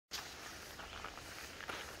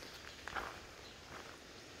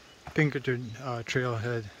Pinkerton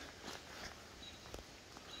trailhead.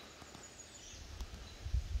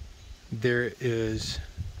 There is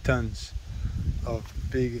tons of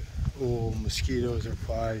big old mosquitoes or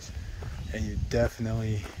flies, and you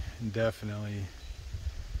definitely need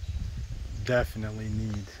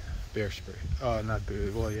bear spray. Not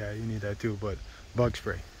bear, well, yeah, you need that too, but bug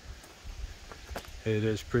spray. It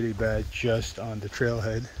is pretty bad just on the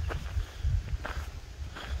trailhead.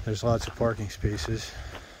 There's lots of parking spaces.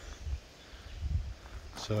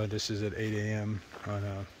 So this is at 8 a.m. on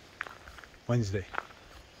a Wednesday.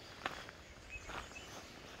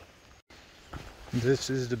 This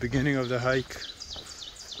is the beginning of the hike.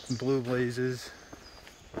 Blue blazes.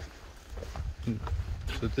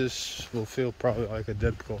 So this will feel probably like a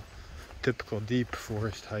typical deep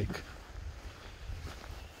forest hike.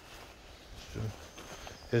 So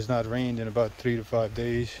it's not rained in about 3 to 5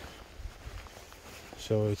 days,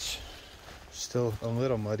 so it's still a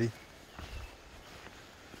little muddy.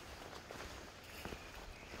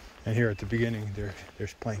 And here at the beginning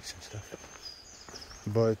there's planks and stuff.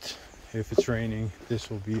 But if it's raining, this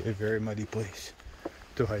will be a very muddy place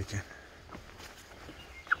to hike in.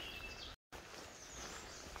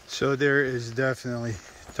 So there is definitely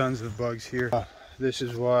tons of bugs here. This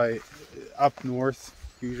is why up north,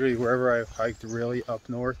 usually wherever I've hiked really up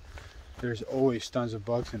north, there's always tons of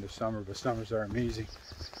bugs in the summer, but summers are amazing.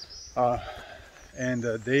 And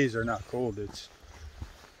the days are not cold.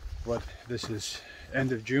 This is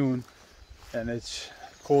end of June, and it's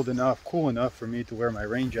cool enough for me to wear my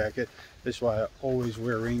rain jacket. This is why I always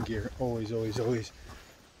wear rain gear, always.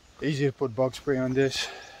 Easy to put bug spray on this.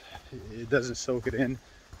 It doesn't soak it in,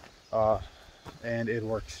 and it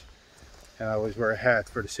works. And I always wear a hat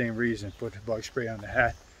for the same reason. Put bug spray on the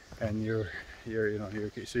hat, and you're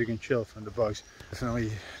okay, so you can chill from the bugs.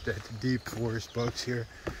 Definitely that deep forest bugs here,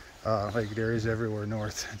 like there is everywhere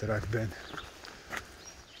north that I've been.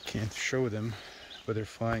 Can't show them, but they're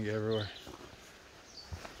flying everywhere.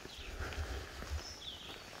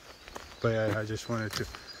 But yeah, I just wanted to,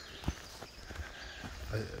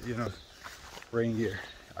 rain gear,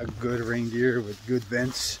 a good rain gear with good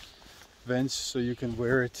vents, so you can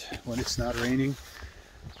wear it when it's not raining.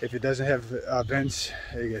 If it doesn't have vents,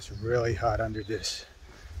 it gets really hot under this.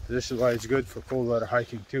 This is why it's good for cold weather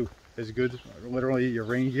hiking too. It's good, literally your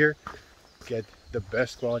rain gear, get the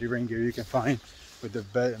best quality rain gear you can find with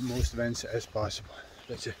the most vents as possible.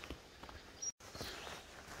 That's it.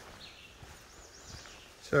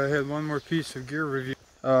 So I had one more piece of gear review.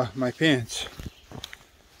 My pants.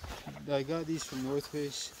 I got these from North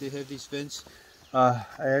Face. They have these vents.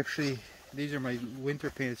 These are my winter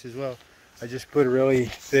pants as well. I just put really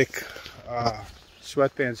thick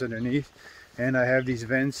sweatpants underneath, and I have these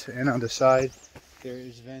vents, and on the side there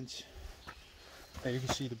is vents, and you can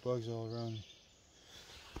see the bugs all around.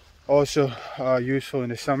 Also useful in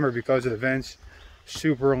the summer because of the vents.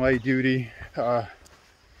 Super light duty.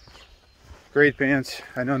 Great pants.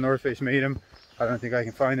 I know North Face made them. I don't think I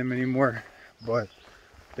can find them anymore, but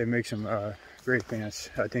they make some great pants.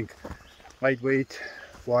 I think lightweight,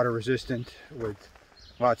 water resistant, with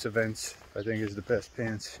lots of vents, I think is the best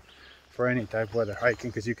pants for any type of weather hiking,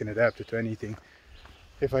 because you can adapt it to anything.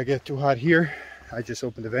 If I get too hot here, I just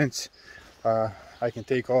open the vents. I can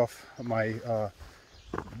take off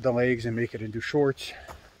the legs and make it into shorts,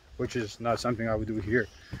 which is not something I would do here.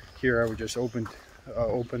 Here I would just open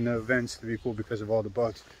the vents to be cool because of all the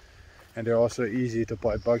bugs, and they're also easy to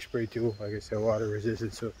apply bug spray to. Like I said, water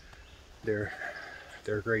resistant, so they're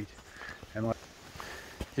great. And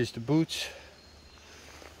here's the boots.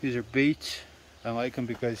 These are Baits. I like them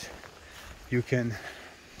because you can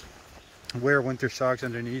wear winter socks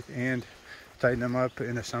underneath and tighten them up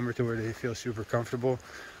in the summer to where they feel super comfortable.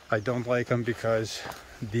 I don't like them because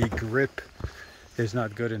the grip is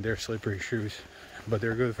not good in their slippery shoes, but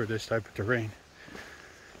they're good for this type of terrain.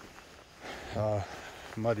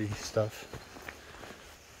 Muddy stuff.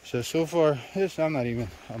 So far, I'm not even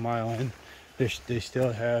a mile in. They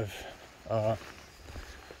still have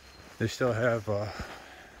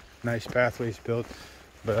nice pathways built,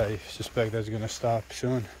 but I suspect that's gonna stop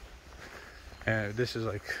soon. And this is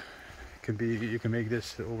like, you can make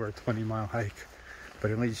this over a 20-mile hike,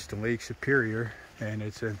 but it leads to Lake Superior, and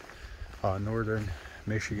it's in northern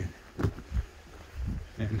Michigan,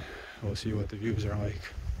 and we'll see what the views are like.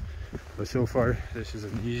 But so far, this is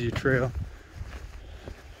an easy trail,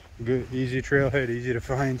 good, easy trailhead, easy to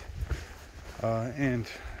find, and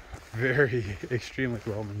extremely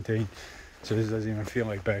well maintained. So this doesn't even feel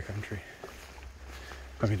like backcountry.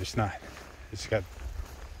 I mean, it's not. It's got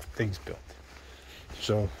things built.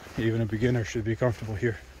 So even a beginner should be comfortable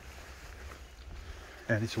here.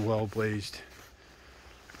 And it's well blazed.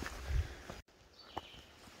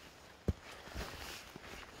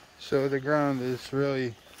 So the ground is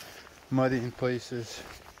really muddy in places,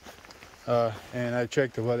 and I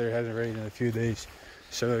checked the weather. It hasn't rained in a few days.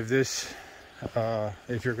 So if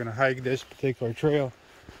you're gonna hike this particular trail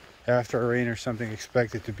after a rain or something,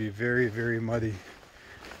 expect it to be very, very muddy,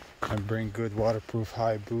 and bring good waterproof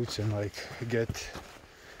high boots, and like get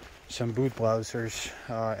some boot blousers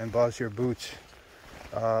and blouse your boots,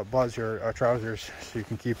 blouse your trousers, so you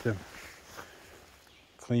can keep them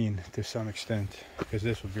clean to some extent, because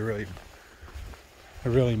this would be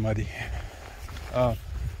really muddy.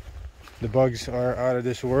 The bugs are out of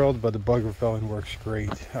this world, but the bug repellent works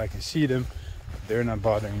great. I can see them. They're not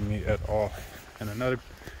bothering me at all. And another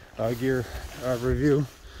gear review.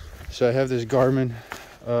 So I have this Garmin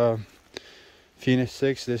Fenix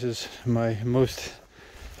 6. This is my most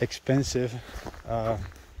expensive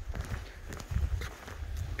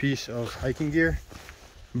piece of hiking gear,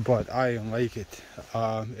 but I like it.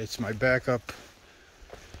 It's my backup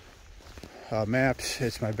maps.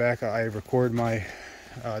 It's my backup. I record my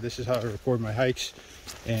this is how I record my hikes,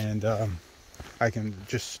 and I can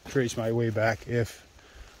just trace my way back if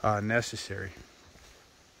necessary.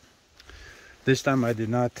 This time I did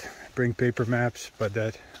not bring paper maps, but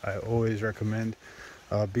that I always recommend.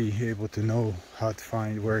 Be able to know how to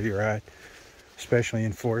find where you're at, especially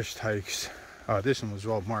in forest hikes. This one was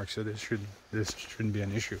well marked, so this shouldn't be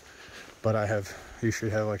an issue. But you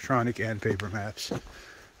should have electronic and paper maps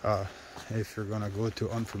if you're gonna go to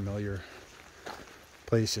unfamiliar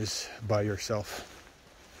places by yourself.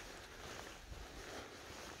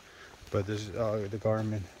 But this is the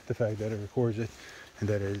Garmin, the fact that it records it and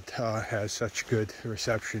that it has such good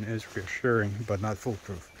reception is reassuring, but not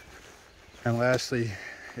foolproof. And lastly,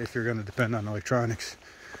 if you're going to depend on electronics,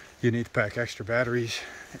 you need to pack extra batteries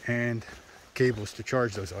and cables to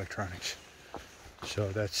charge those electronics. So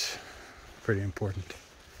that's pretty important.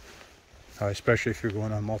 Especially if you're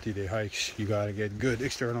going on multi-day hikes, you got to get good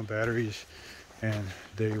external batteries, and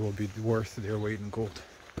they will be worth their weight in gold.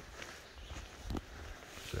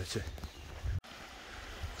 So that's it.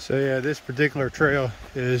 So yeah, this particular trail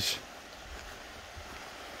is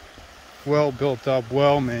well built up,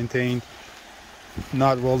 well maintained,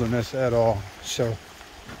 not wilderness at all. So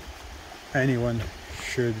anyone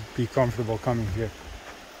should be comfortable coming here.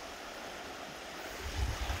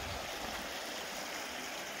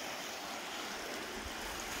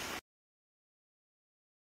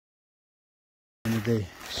 Day.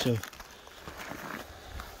 So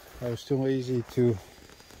I was too lazy to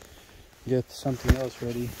get something else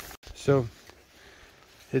ready. So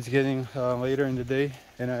it's getting later in the day,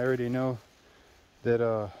 and I already know that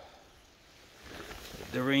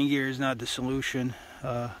the rain gear is not the solution.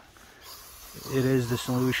 It is the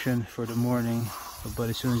solution for the morning, but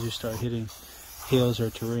as soon as you start hitting hills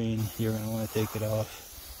or terrain, you're going to want to take it off.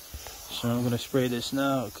 So I'm going to spray this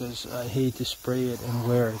now, because I hate to spray it and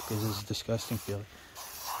wear it, because it's a disgusting feeling.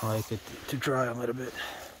 I like it to dry a little bit.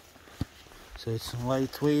 So it's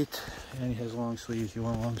lightweight, and it has long sleeves. You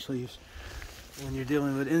want long sleeves when you're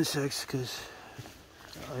dealing with insects, because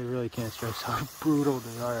I really can't stress how brutal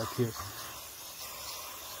they are up here.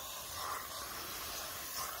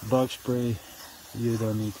 Bug spray, you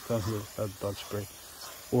don't need to come here without bug spray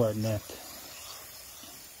or a net.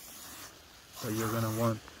 But you're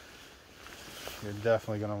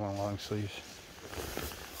definitely gonna want long sleeves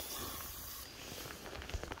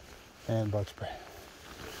and bug spray.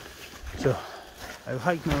 So I've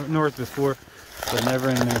hiked north before, but never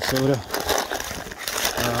in Minnesota.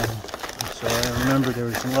 So I remember there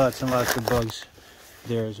was lots and lots of bugs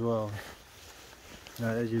there as well. Now,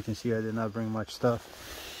 as you can see, I did not bring much stuff,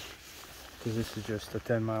 because this is just a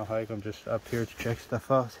 10-mile hike. I'm just up here to check stuff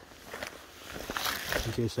out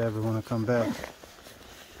in case I ever want to come back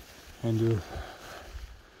and do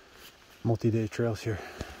multi-day trails here.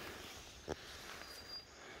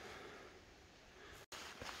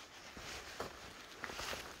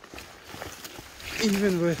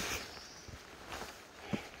 Even with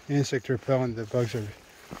insect repellent, the bugs are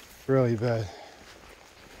really bad.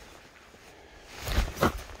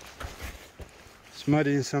 It's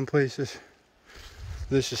muddy in some places.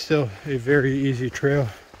 This is still a very easy trail,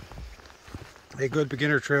 a good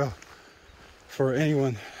beginner trail for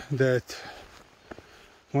anyone that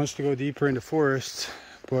wants to go deeper into forests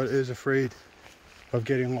but is afraid of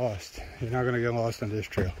getting lost. You're not going to get lost on this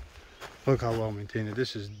trail. Look how well maintained it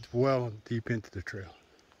is. This is well deep into the trail.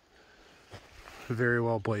 Very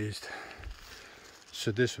well blazed.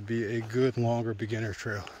 So this would be a good longer beginner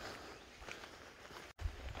trail.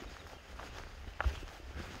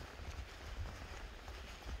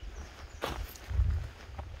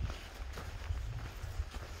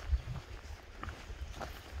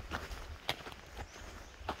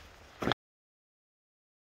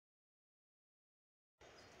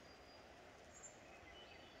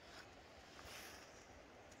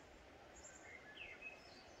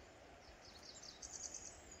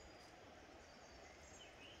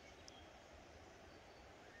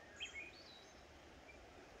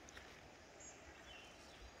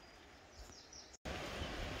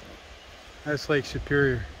 That's Lake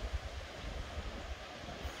Superior.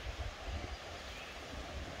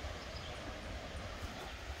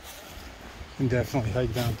 You can definitely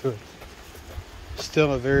hike down to it.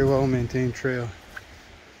 Still a very well maintained trail.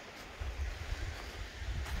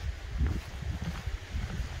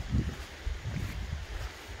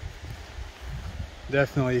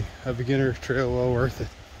 Definitely a beginner trail, well worth it.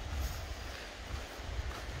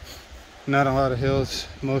 Not a lot of hills,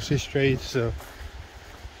 mostly straight, so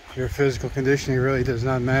your physical conditioning really does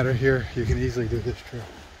not matter here. You can easily do this trail.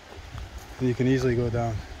 And you can easily go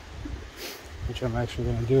down, which I'm actually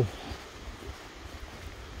going to do.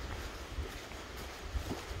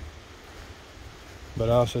 But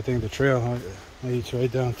I also think the trail leads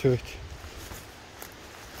right down to it.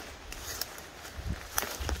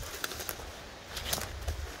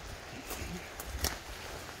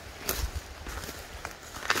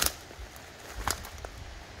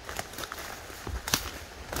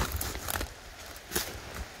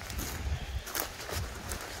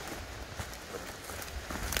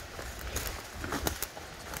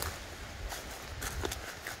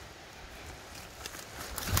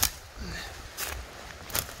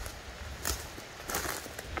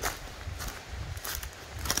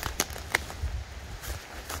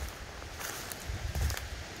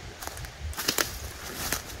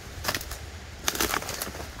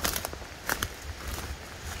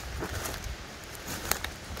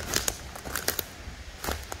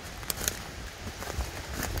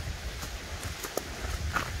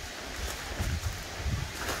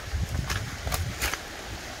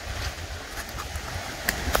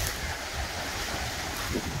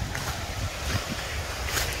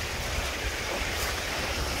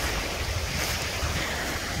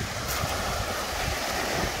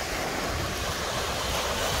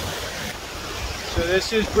 So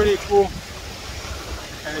this is pretty cool,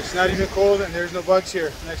 and it's not even cold, and there's no bugs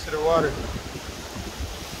here next to the water.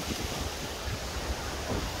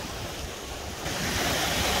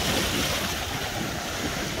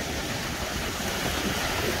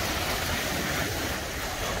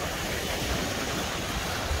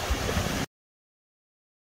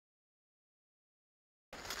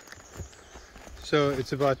 So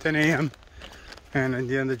it's about 10 a.m. and at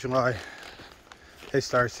the end of July it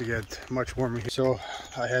starts to get much warmer here. So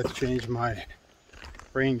I had to change my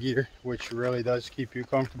rain gear, which really does keep you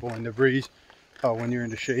comfortable in the breeze when you're in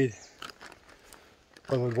the shade.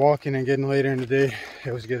 But with walking and getting later in the day,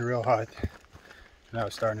 it was getting real hot and I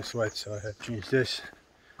was starting to sweat, so I had to change this.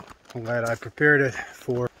 I'm glad I prepared it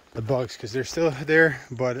for the bugs because they're still there,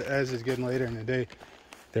 but as it's getting later in the day,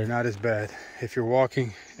 they're not as bad. If you're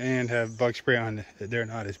walking and have bug spray on, they're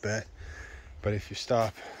not as bad. But if you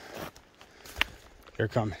stop, they're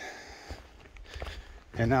coming.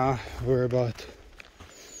 And now we're about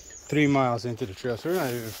 3 miles into the trail, so we're not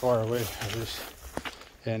even far away of this.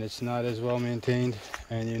 And it's not as well maintained,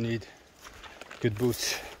 and you need good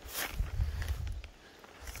boots.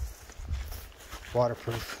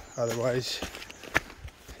 Waterproof, otherwise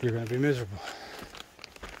you're gonna be miserable.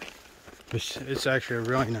 It's actually a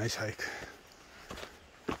really nice hike.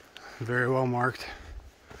 Very well marked.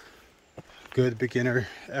 Good beginner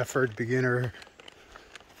effort, beginner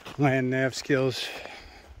land nav skills.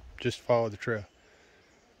 Just follow the trail.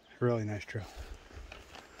 Really nice trail.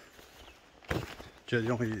 Just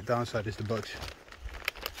the only downside is the bugs.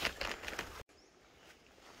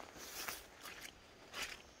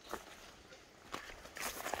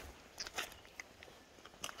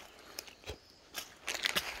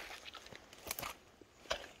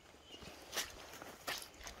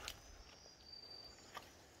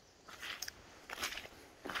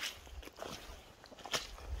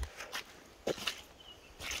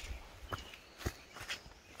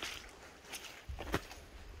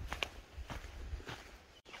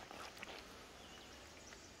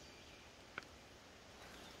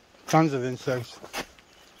 Tons of insects.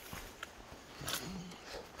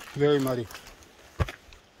 Very muddy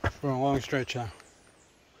for a long stretch now.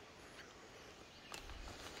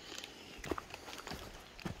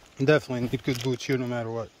 Definitely need good boots here no matter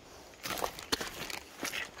what.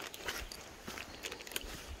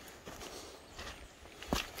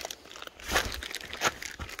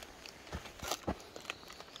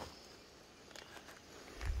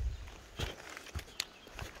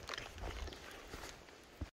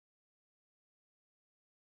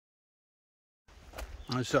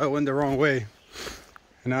 So I went the wrong way,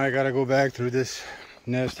 and now I gotta go back through this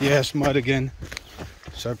nasty ass mud again.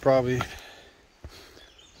 So I probably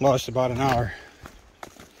lost about an hour.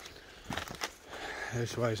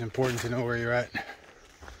 That's why it's important to know where you're at,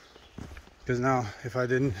 because now if I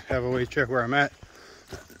didn't have a way to check where I'm at,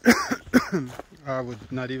 I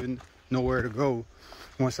would not even nowhere to go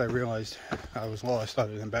once I realized I was lost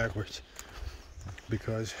other than backwards,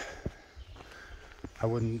 because I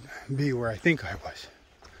wouldn't be where I think I was.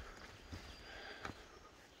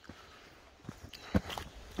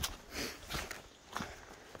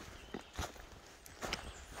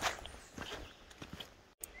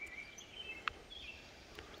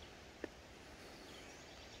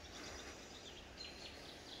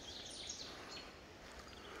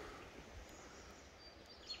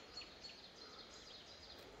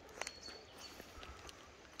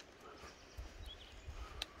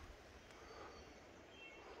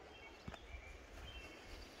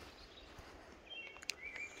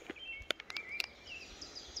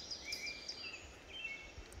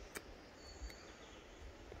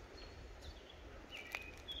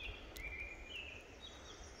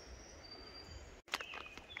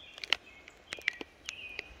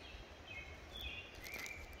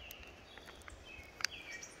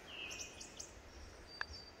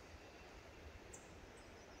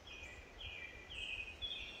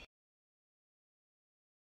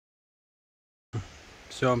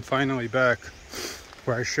 So I'm finally back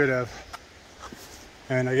where I should have.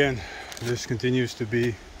 And again, this continues to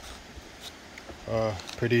be a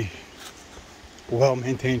pretty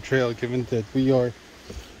well-maintained trail, given that we are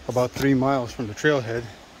about 3 miles from the trailhead.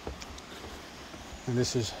 And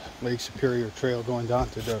this is Lake Superior Trail going down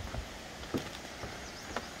to the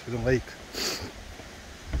lake.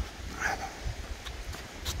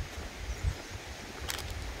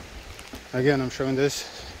 Again, I'm showing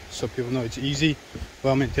this so people know it's easy,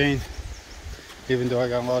 well maintained. Even though I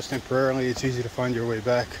got lost temporarily, it's easy to find your way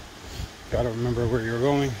back. Gotta remember where you're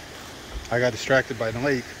going. I got distracted by the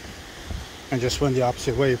lake and just went the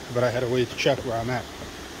opposite way, but I had a way to check where I'm at.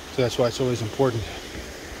 So that's why it's always important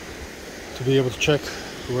to be able to check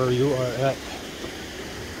where you are at.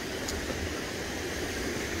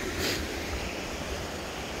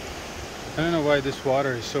 I don't know why this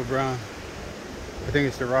water is so brown. I think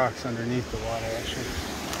it's the rocks underneath the water, actually.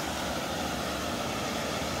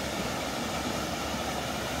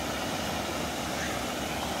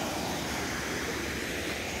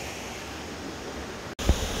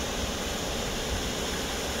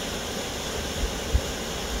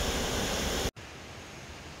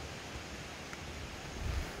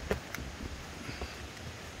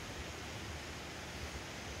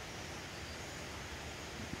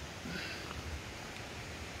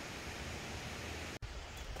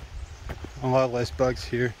 A lot less bugs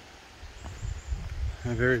here,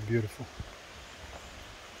 and very beautiful.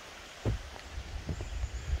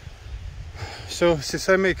 So since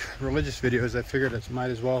I make religious videos, I figured I might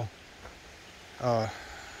as well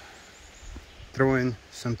throw in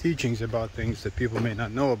some teachings about things that people may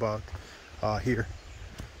not know about here.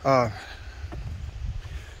 A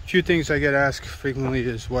few things I get asked frequently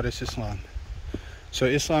is, what is Islam? So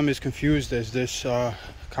Islam is confused as this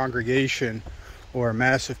congregation or a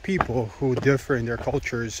mass of people who differ in their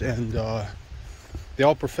cultures, and they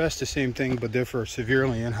all profess the same thing but differ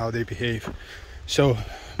severely in how they behave. So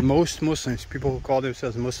most Muslims, people who call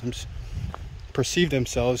themselves Muslims, perceive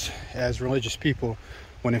themselves as religious people,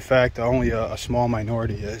 when in fact only a small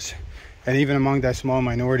minority is. And even among that small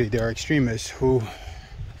minority, there are extremists who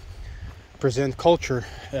present culture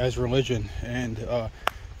as religion and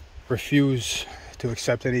refuse to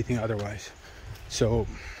accept anything otherwise. So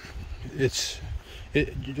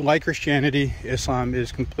like Christianity, Islam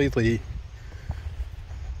is completely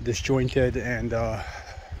disjointed, and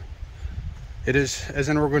it is, as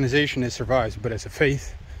an organization, it survives, but as a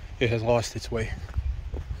faith, it has lost its way.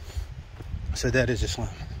 So that is Islam.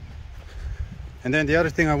 And then the other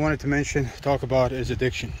thing I wanted to talk about is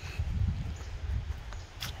addiction.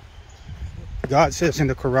 God says in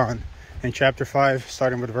the Quran, in chapter 5,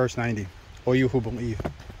 starting with verse 90, "O you who believe,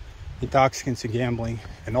 intoxicants and gambling,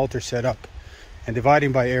 and altars set up, and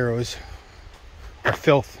dividing by arrows are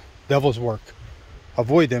filth, devil's work.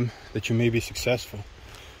 Avoid them, that you may be successful.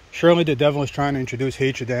 Surely the devil is trying to introduce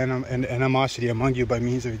hatred and animosity among you by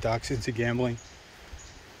means of intoxicants and gambling,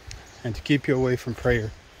 and to keep you away from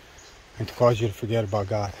prayer, and to cause you to forget about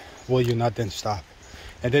God. Will you not then stop?"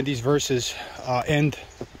 And then these verses end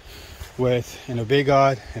with, "And obey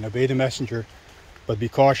God and obey the messenger, but be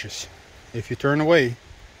cautious. If you turn away,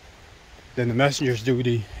 then the messenger's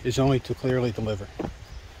duty is only to clearly deliver."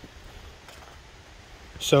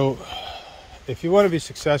 So if you want to be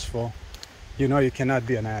successful, you know you cannot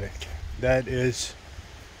be an addict. That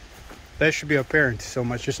should be apparent so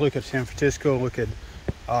much. Just look at San Francisco, look at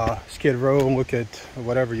Skid Row, look at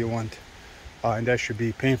whatever you want, and that should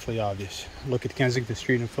be painfully obvious. Look at Kensington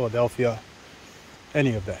Street in Philadelphia,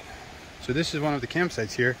 any of that. So this is one of the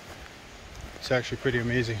campsites here. It's actually pretty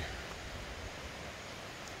amazing.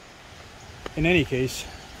 in any case,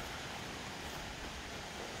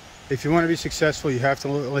 if you want to be successful, you have to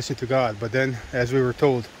listen to God. But then, as we were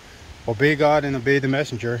told, obey God and obey the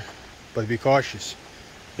messenger, but be cautious.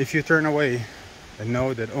 If you turn away, then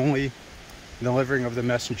know that only the delivering of the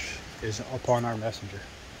message is upon our messenger.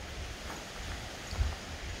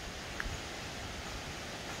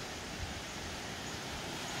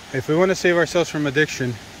 If we want to save ourselves from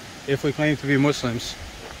addiction, if we claim to be Muslims,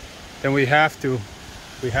 then we have to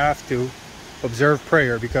observe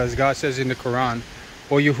prayer, because God says in the Quran,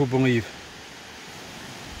 "O you who believe,"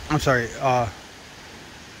 and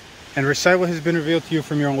recite what has been revealed to you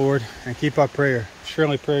from your Lord, and keep up prayer.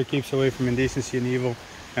 Surely prayer keeps away from indecency and evil,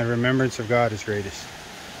 and remembrance of God is greatest.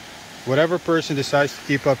 Whatever person decides to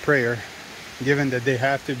keep up prayer, given that they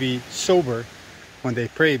have to be sober when they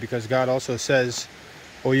pray, because God also says,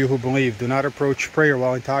 "O you who believe, do not approach prayer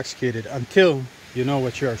while intoxicated until you know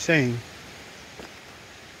what you are saying."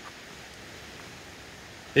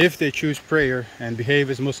 If they choose prayer and behave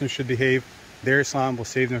as Muslims should behave, their Islam will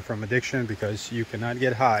save them from addiction, because you cannot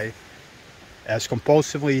get high as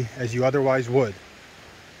compulsively as you otherwise would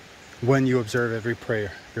when you observe every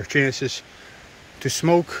prayer. Your chances to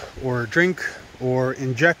smoke or drink or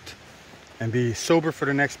inject and be sober for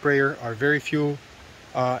the next prayer are very few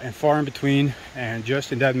and far in between, and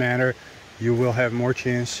just in that manner you will have more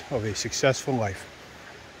chance of a successful life.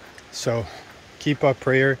 So keep up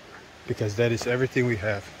prayer, because that is everything we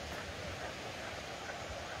have.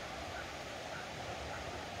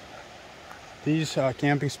 These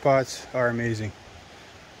camping spots are amazing.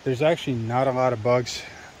 There's actually not a lot of bugs.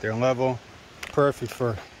 They're level, perfect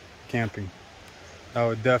for camping. I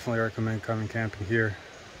would definitely recommend coming camping here,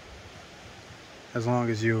 as long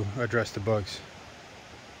as you address the bugs.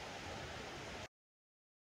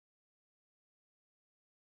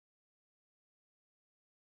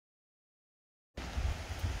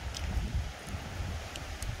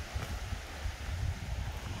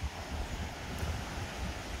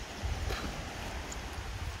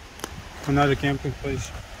 Another camping place.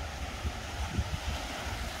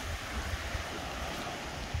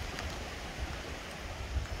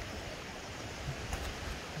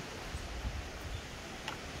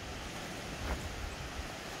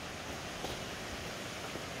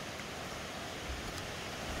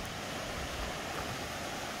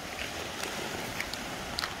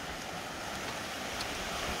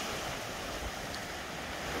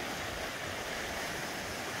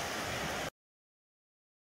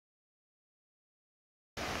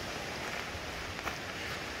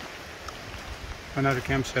 Another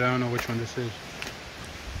campsite. I don't know which one this is.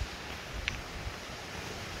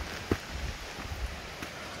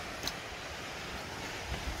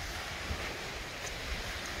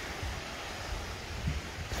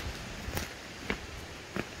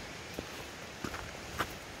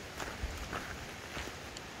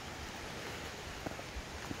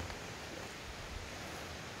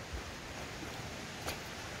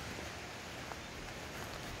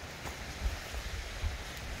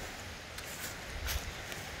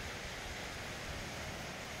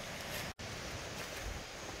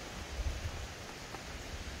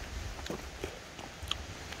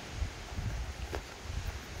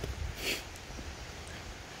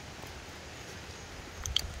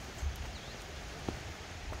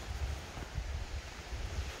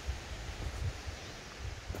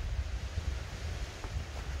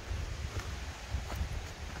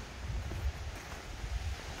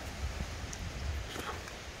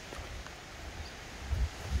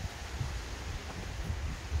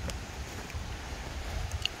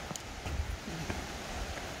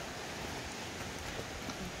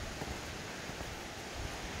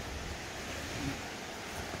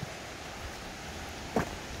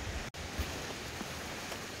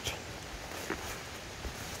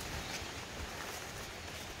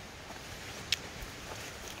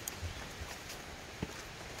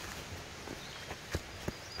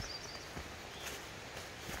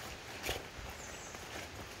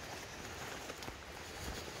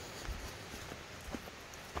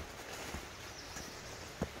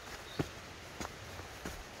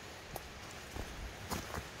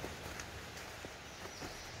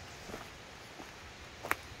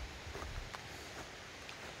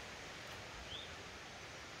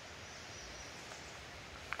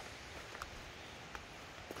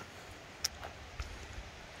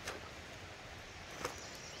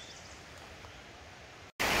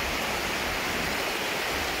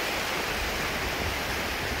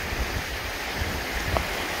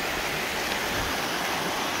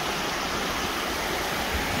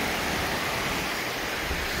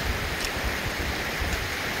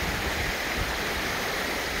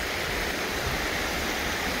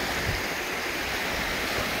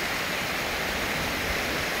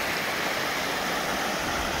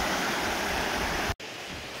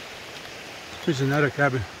 Here's another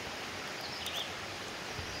cabin.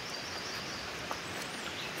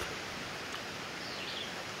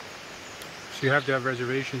 So you have to have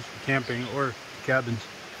reservations for camping or cabins.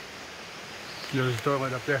 There's a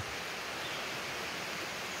toilet up there.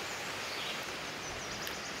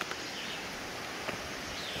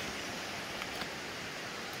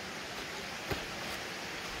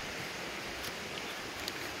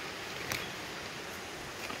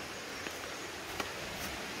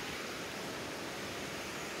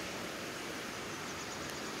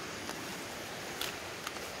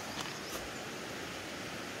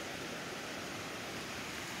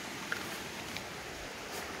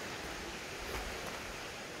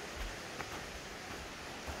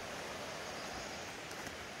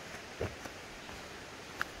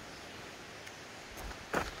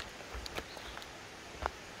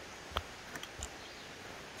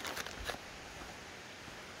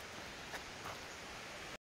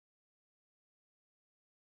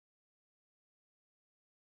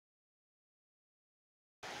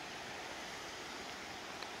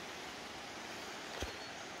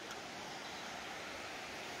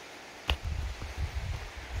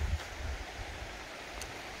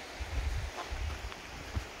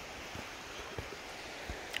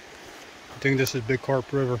 I think this is Big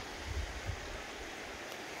Carp River.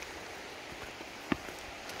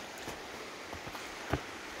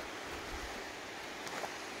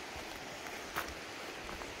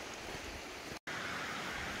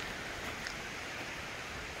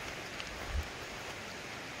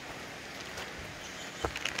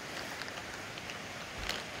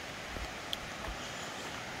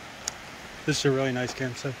 This is a really nice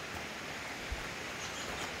campsite.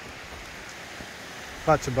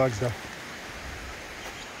 Lots of bugs though.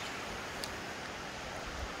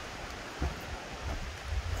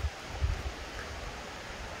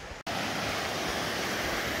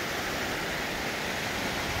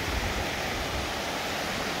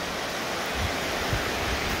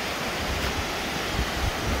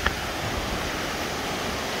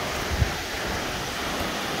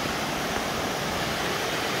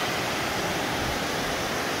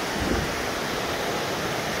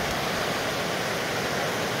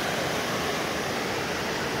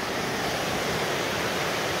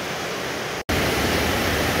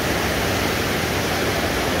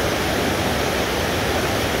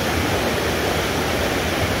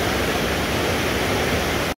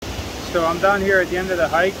 So I'm down here at the end of the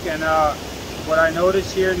hike, and what I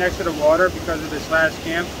noticed here next to the water because of this last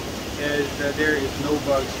camp is that there is no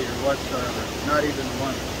bugs here whatsoever, not even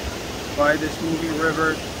one. By this moving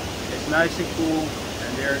river, it's nice and cool,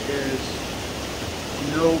 and there is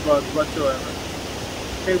no bugs whatsoever.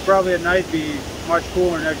 I think probably at night be much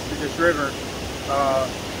cooler next to this river.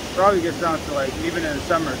 Probably gets down to, like, even in the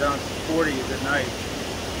summer, down to 40s at night.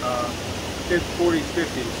 40s,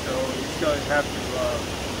 50s, so you still have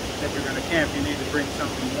to, if you're going to camp, you need to bring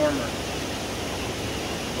something warmer.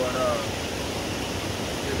 But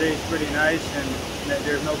the day's pretty nice, and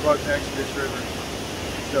there's no bugs next to this river.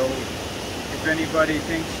 So if anybody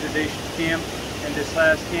thinks that they should camp in this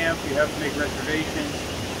last camp, you have to make reservations,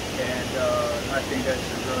 and I think that's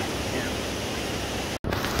a really good camp.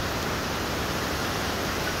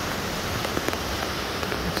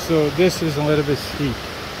 So this is a little bit steep.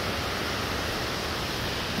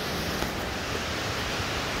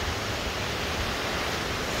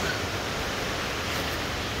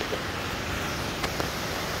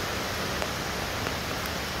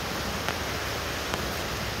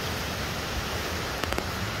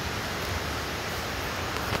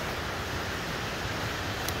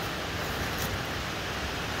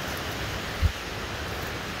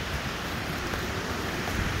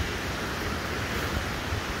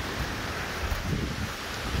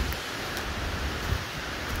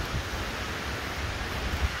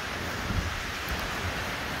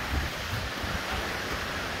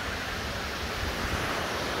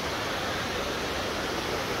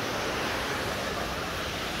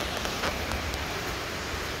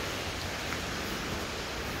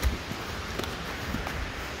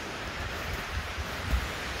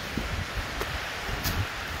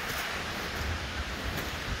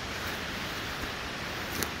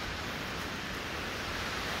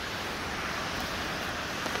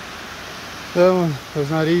 That one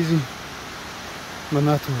was not easy, but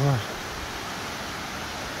not too hard.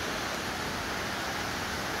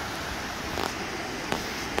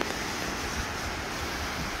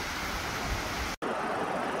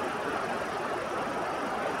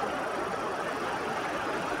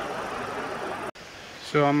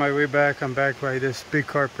 So on my way back, I'm back by this Big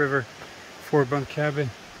Carp River 4-bunk cabin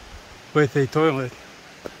with a toilet.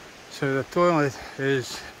 So the toilet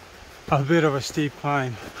is a bit of a steep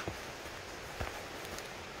climb.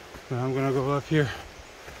 But I'm gonna go up here.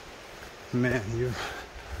 Man,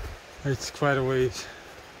 it's quite a ways.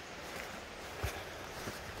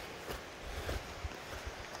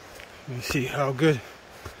 Let me see how good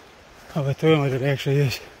of a toilet it actually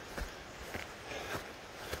is.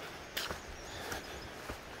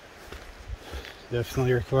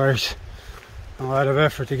 Definitely requires a lot of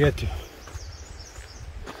effort to get to.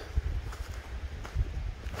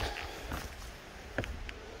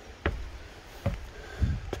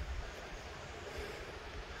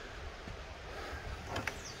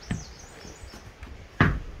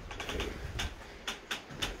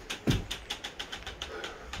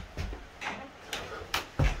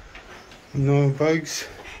 No bugs.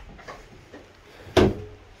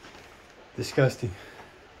 Disgusting.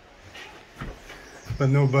 But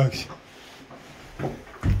no bugs.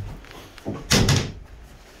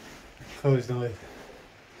 Close the lid.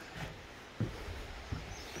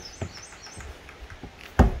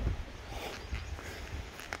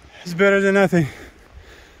 It's better than nothing,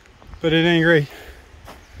 but it ain't great.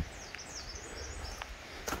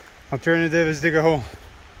 Alternative is dig a hole.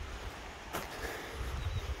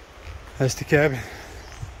 That's the cabin.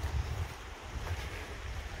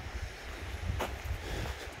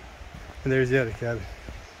 And there's the other cabin.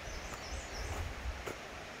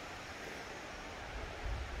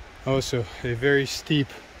 Also, a very steep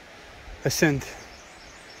ascent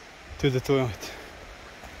to the toilet.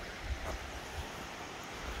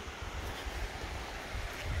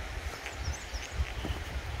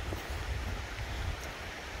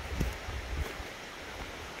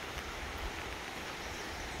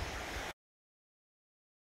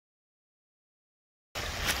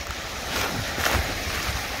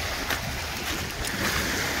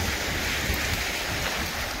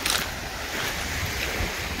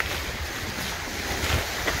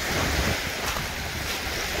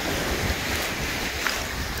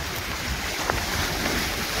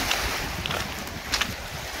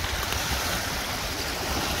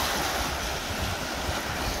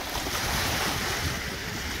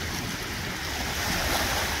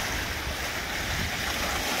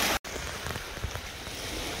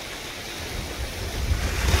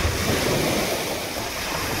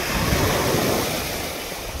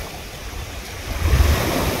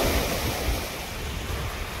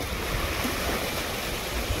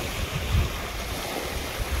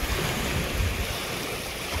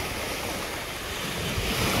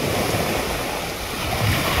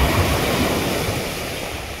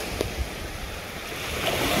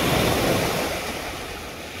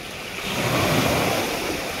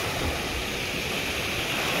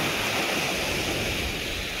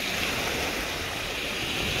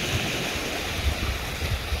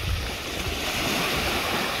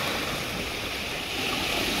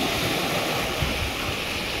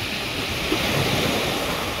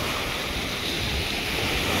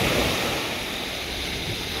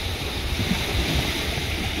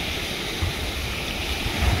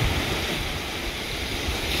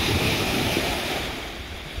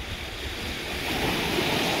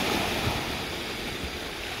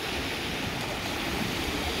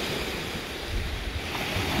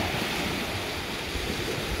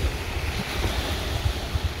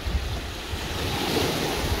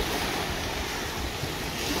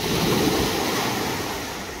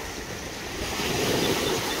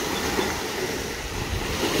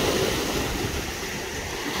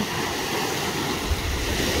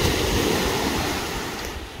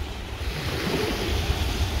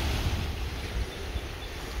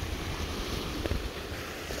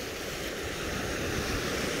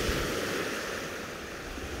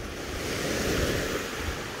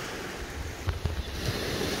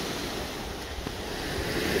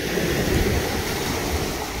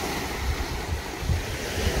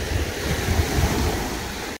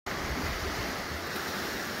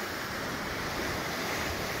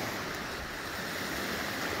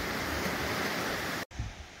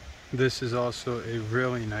 This is also a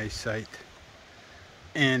really nice site,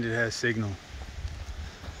 and it has signal.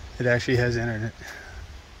 It actually has internet.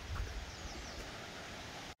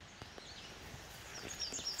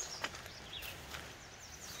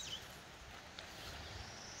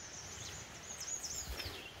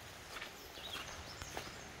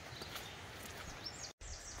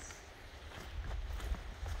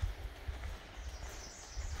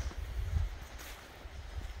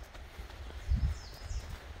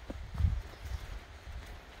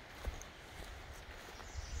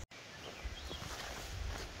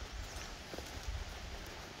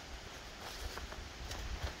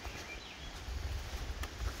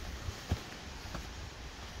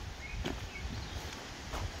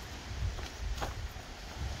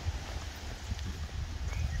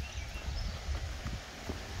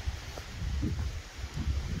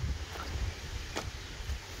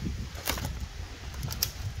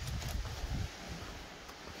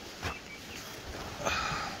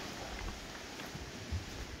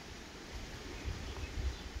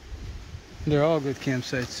 They're all good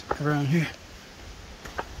campsites around here.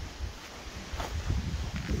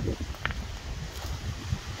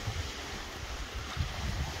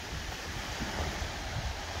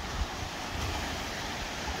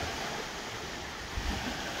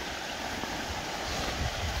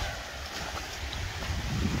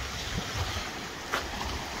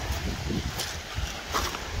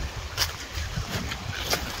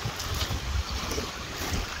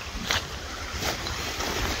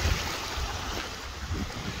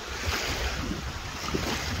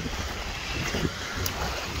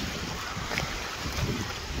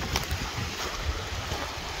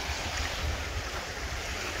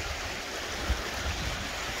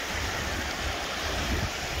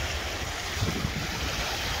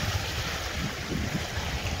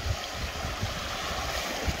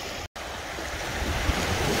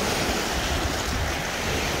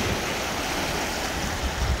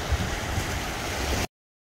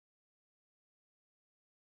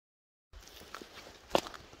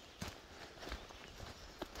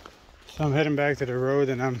 So I'm heading back to the road,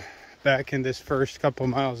 and I'm back in this first couple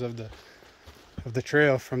miles of the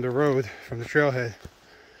trail from the road, from the trailhead,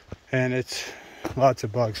 and it's lots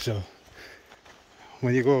of bugs. So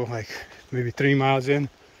when you go like maybe 3 miles in,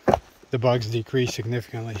 the bugs decrease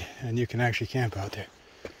significantly, and you can actually camp out there.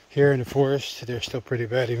 Here in the forest, they're still pretty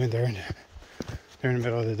bad, even during the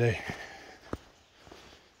middle of the day.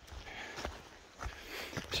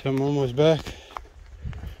 So I'm almost back.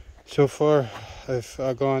 So far,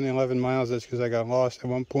 I've gone 11 miles. That's because I got lost at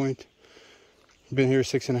one point. Been here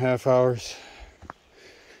 6.5 hours.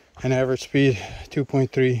 And average speed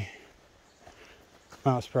 2.3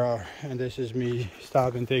 miles per hour. And this is me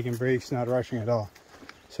stopping, taking breaks, not rushing at all.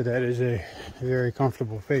 So that is a very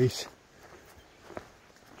comfortable pace.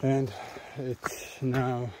 And it's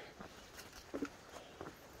now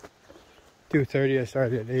 2:30. I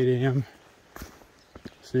started at 8 a.m.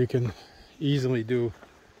 So you can easily do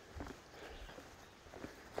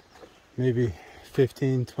maybe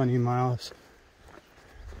 15-20 miles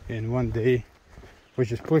in one day,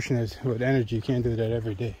 which is pushing it with energy. You can't do that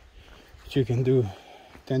every day, but you can do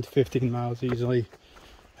 10 to 15 miles easily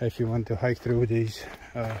if you want to hike through these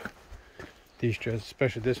trails,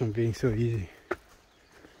 especially this one being so easy.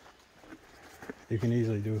 You can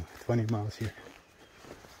easily do 20 miles here.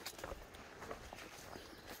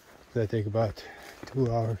 That take about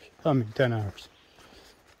 2 hours, 10 hours.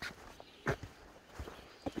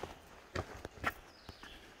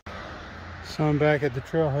 So I'm back at the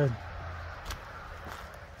trailhead.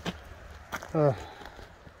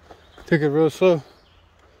 Took it real slow.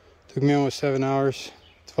 Took me almost 7 hours,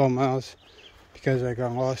 12 miles, because I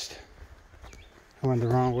got lost. I went the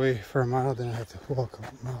wrong way for a mile, then I had to walk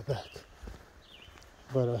a mile back.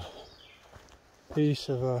 But a pace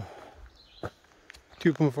of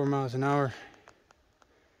 2.4 miles an hour.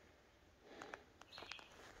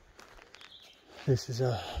 This is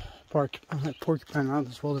a Porcupine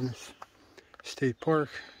Mountains Wilderness State Park.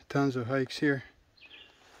 Tons of hikes here.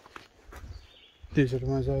 These are the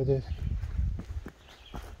ones I did.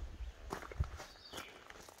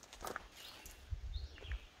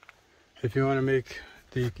 If you want to make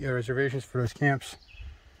the reservations for those camps,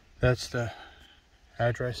 that's the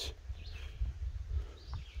address.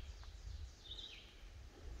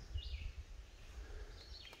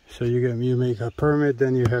 So you make a permit,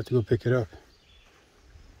 then you have to go pick it up.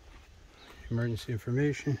 Emergency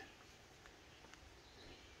information.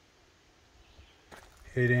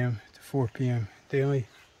 8 a.m. to 4 p.m. daily.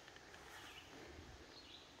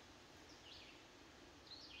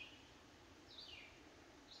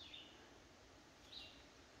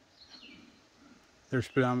 There's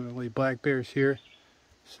predominantly black bears here,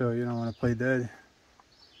 so you don't want to play dead.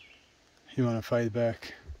 You want to fight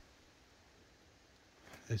back.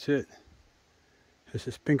 That's it. This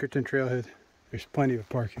is Pinkerton Trailhead. There's plenty of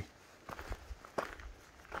parking.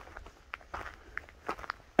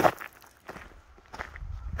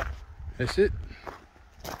 That's it.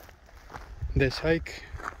 This hike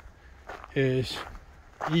is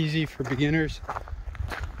easy for beginners.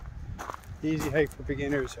 Easy hike for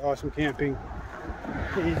beginners. Awesome camping.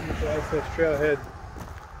 Easy to access trailhead.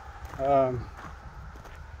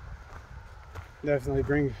 Definitely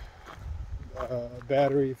bring a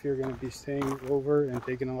battery if you're going to be staying over and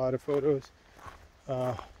taking a lot of photos.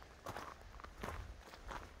 It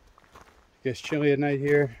gets chilly at night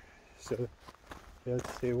here, so you have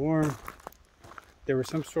to stay warm. There was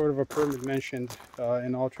some sort of a permit mentioned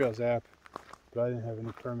in All Trails app, but I didn't have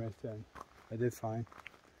any permit, and I did fine.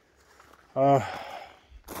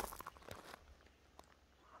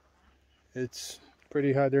 It's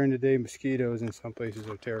pretty hot during the day. Mosquitoes in some places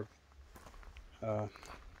are terrible.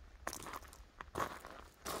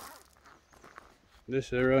 This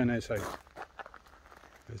is a really nice hike.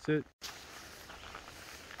 That's it.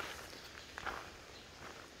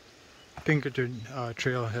 Pinkerton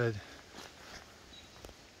trailhead.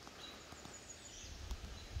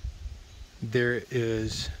 There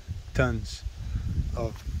is tons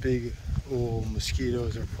of big old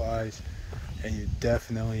mosquitoes or flies, and you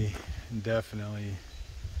definitely need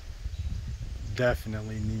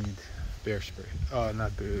bear spray.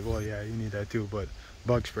 Not bear, well, yeah, you need that too, but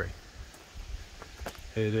bug spray.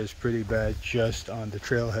 It is pretty bad just on the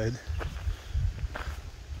trailhead.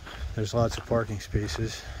 There's lots of parking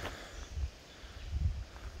spaces.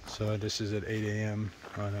 So this is at 8 a.m.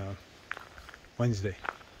 on a Wednesday.